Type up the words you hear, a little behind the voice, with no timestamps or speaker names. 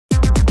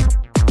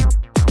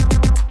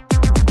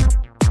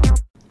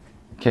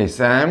Okay,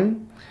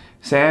 Sam.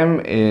 Sam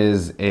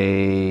is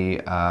a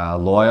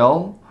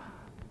loyal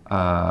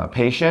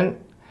patient,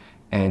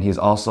 and he's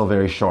also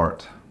very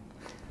short.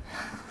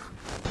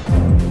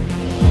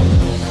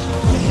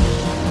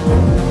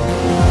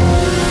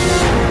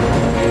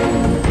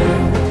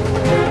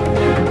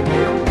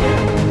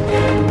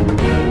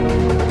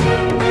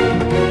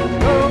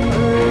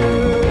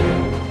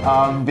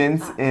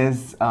 Vince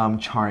is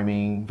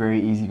charming, very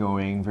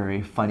easygoing,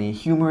 very funny,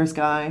 humorous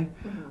guy,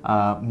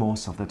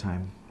 most of the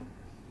time.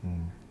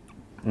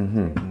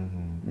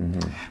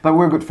 But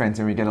we're good friends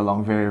and we get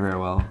along very, very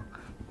well.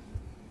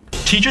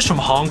 Teachers from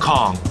Hong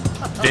Kong,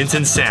 Vince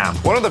and Sam.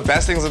 One of the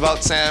best things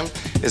about Sam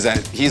is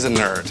that he's a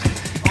nerd.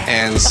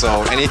 And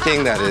so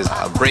anything that is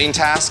a brain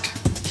task,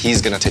 he's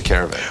gonna take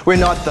care of it. We're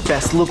not the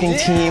best looking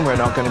team, we're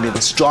not gonna be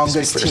the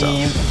strongest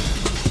team.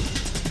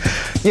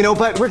 You know,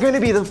 but we're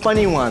gonna be the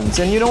funny ones.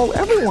 And you know,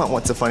 everyone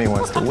wants the funny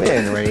ones to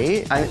win,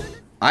 right?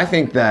 I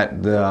think that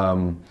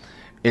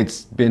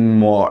it's been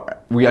more,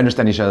 we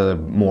understand each other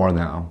more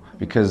now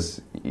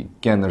because,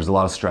 again, there's a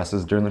lot of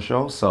stresses during the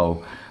show.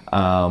 So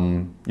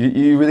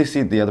you really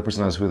see the other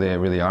person as who they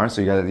really are. So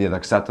you gotta either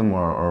accept them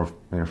or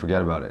you know,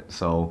 forget about it.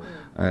 So,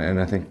 and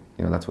I think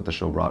you know that's what the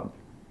show brought.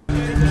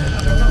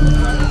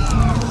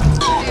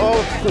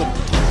 Oh,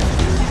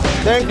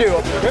 thank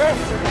you.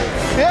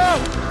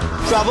 Yeah.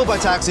 Travel by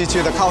taxi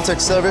to the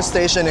Caltex service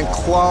station in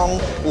Khlong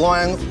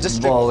Loang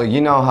district. Well,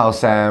 you know how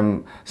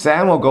Sam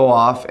will go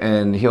off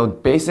and he'll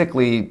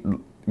basically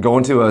go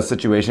into a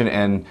situation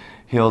and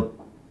he'll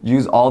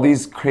use all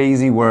these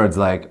crazy words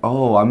like,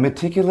 oh, I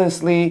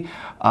meticulously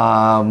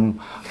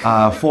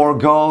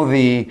forego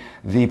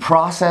the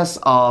process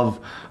of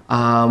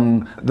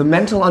the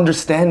mental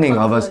understanding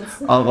of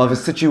a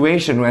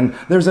situation when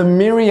there's a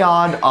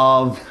myriad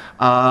of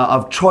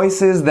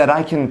choices that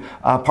I can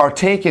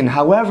partake in.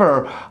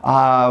 However,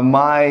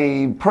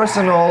 my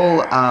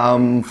personal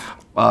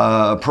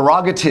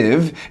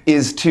prerogative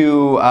is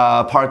to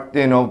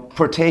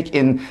partake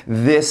in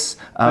this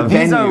venue.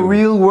 These are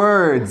real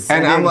words.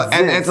 And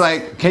it's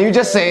like, can you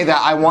just say that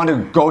I want to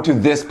go to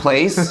this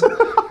place?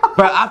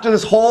 But after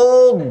this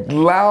whole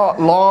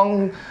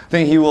long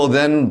thing, he will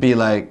then be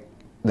like,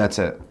 that's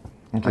it.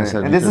 Okay.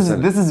 And this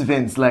is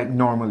Vince, like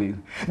normally.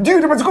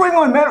 Dude, what's going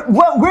on, man?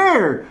 What?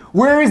 Where?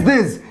 Where is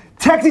this?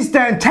 Taxi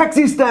stand!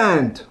 Taxi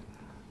stand!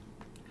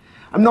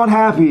 I'm not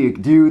happy,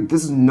 dude.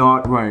 This is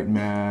not right,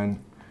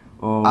 man.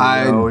 Oh,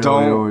 I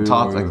don't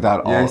talk like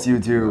that. Yes, you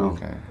do.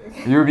 Okay.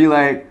 You'll be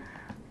like,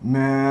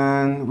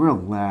 man, we're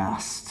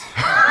last.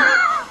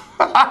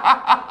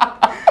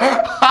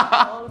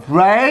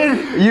 Right?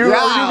 You'll be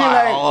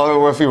like,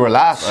 oh, if we were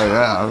last,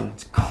 yeah.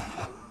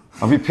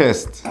 I'll be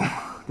pissed.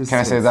 Can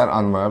I say that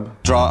on web?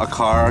 Draw a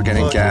car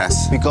getting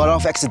gas. we got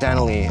off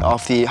accidentally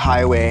off the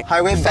highway.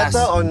 Highway better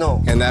or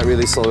no? And that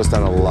really slowed us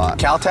down a lot.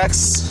 Caltex,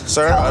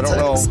 sir? I don't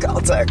know.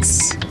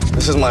 Caltex.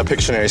 This is my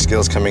Pictionary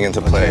skills coming into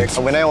play.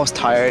 When I was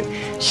tired,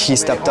 he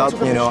stepped up,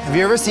 you know. Have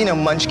you ever seen a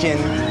munchkin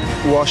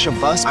wash a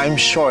bus? I'm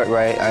short,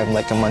 right? I'm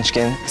like a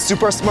munchkin.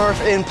 Super Smurf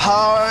in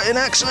power, in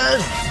action!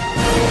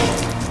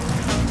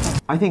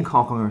 I think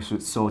Hong Kongers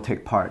should so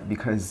take part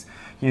because,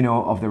 you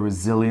know, of the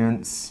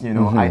resilience, you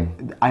know,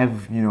 I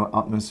have, you know,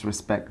 utmost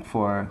respect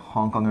for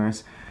Hong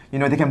Kongers. You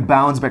know, they can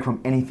bounce back from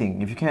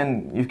anything. If you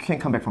can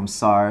come back from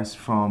SARS,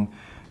 from,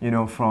 you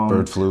know, from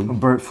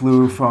bird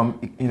flu, from,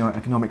 you know,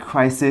 economic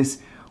crisis,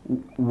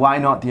 why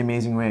not the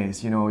amazing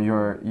race? You know,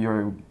 you're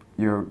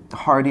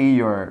hardy,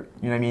 you know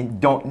what I mean?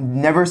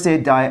 Never say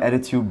die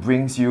attitude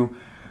brings you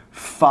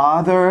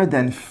farther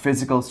than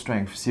physical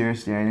strength,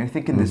 seriously. And I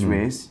think in this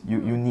race, you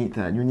need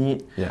that. You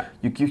need,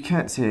 you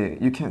can't say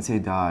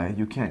die,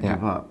 you can't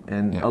give up.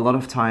 And a lot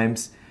of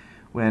times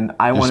when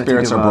I want to give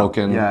up, your spirits are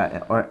broken.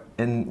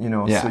 You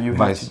know, so you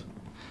have to,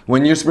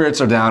 when your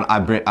spirits are down,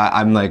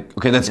 I'm like,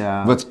 okay, let's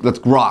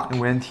rock. And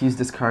when he's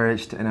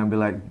discouraged, and I'll be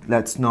like,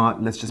 let's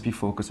just be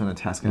focused on the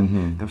task.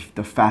 And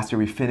the faster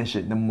we finish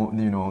it, the more,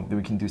 you know, then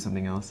we can do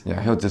something else.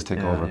 Yeah, he'll just take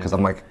over because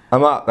I'm like,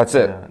 I'm out. That's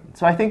it.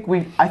 So I think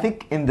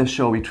in the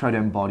show we try to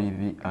embody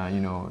the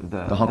you know,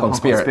 the Hong Kong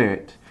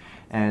spirit.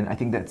 And I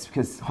think that's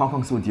because Hong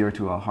Kong's so dear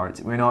to our hearts.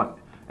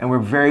 And we're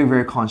very,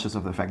 very conscious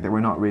of the fact that we're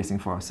not racing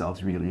for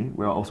ourselves really.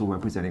 We're also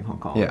representing Hong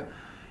Kong. Yeah.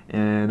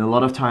 And a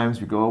lot of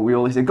times we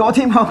always say, go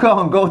Team Hong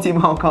Kong, go Team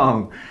Hong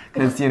Kong.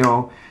 Because, you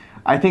know,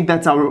 I think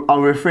that's our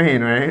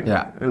refrain, right?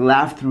 Yeah.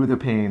 Laugh through the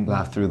pain.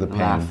 Laugh through the pain.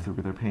 Laugh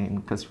through the pain,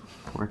 because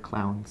we're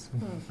clowns,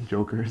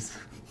 jokers.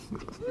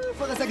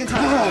 For the second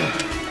time,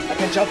 I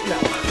can jump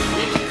now.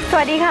 ส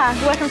วัสดีค่ะ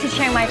Welcome to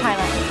Chiang Mai,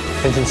 Thailand.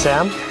 Vince and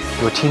Sam,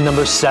 you're team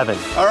number 7.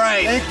 All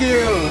right. Thank you.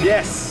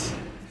 Yes.